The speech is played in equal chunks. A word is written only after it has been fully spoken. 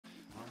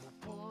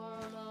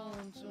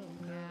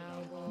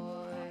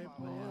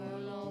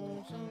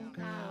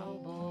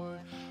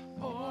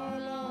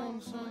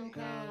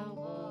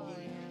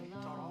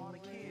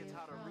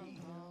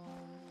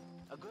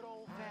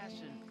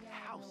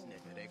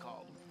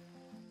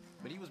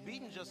but he was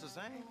beaten just the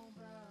same.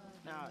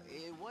 Now,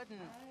 it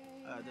wasn't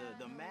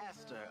the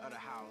master of the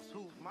house,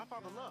 who my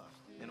father loved,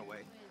 in a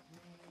way,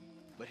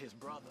 but his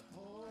brother,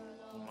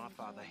 whom my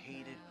father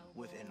hated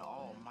with an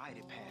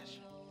almighty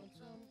passion.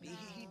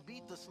 He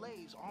beat the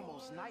slaves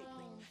almost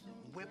nightly,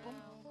 whip them,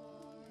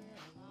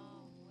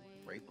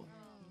 rape them.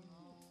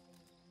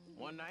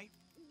 One night,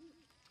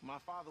 my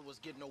father was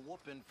getting a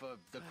whooping for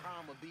the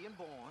crime of being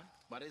born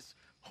by this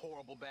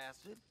horrible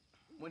bastard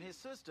when his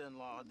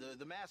sister-in-law,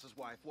 the master's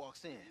wife,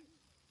 walks in.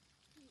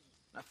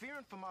 Now,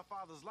 fearing for my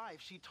father's life,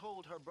 she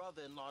told her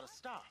brother-in-law to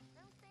stop.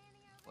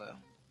 Well,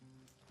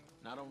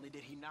 not only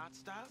did he not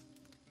stop,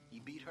 he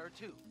beat her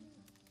too.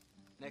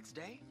 Next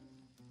day,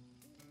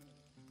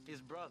 his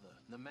brother,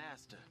 the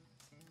master,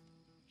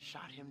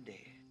 shot him dead.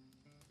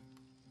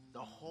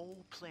 The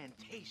whole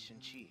plantation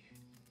cheered.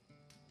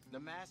 The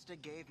master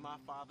gave my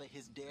father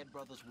his dead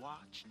brother's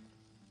watch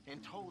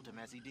and told him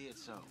as he did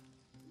so,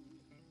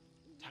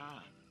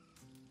 time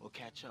will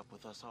catch up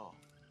with us all.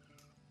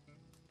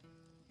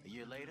 A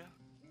year later,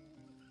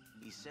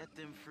 he set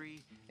them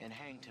free and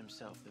hanged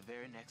himself the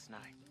very next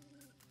night.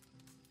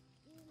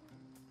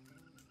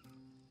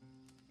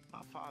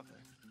 My father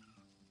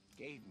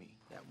gave me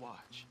that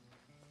watch.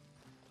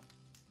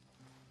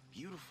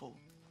 Beautiful,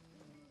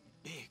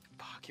 big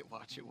pocket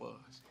watch it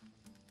was.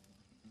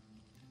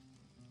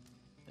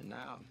 And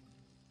now,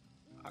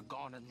 I've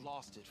gone and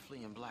lost it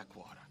fleeing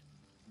Blackwater.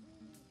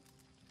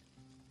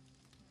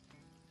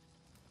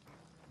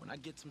 When I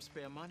get some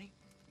spare money,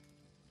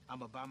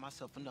 I'ma buy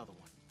myself another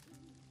one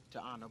to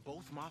honor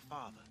both my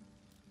father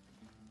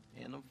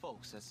and them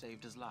folks that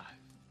saved his life.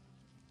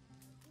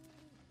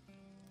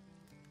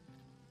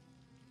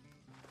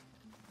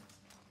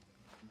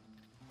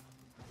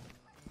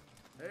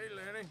 Hey,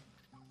 Lenny.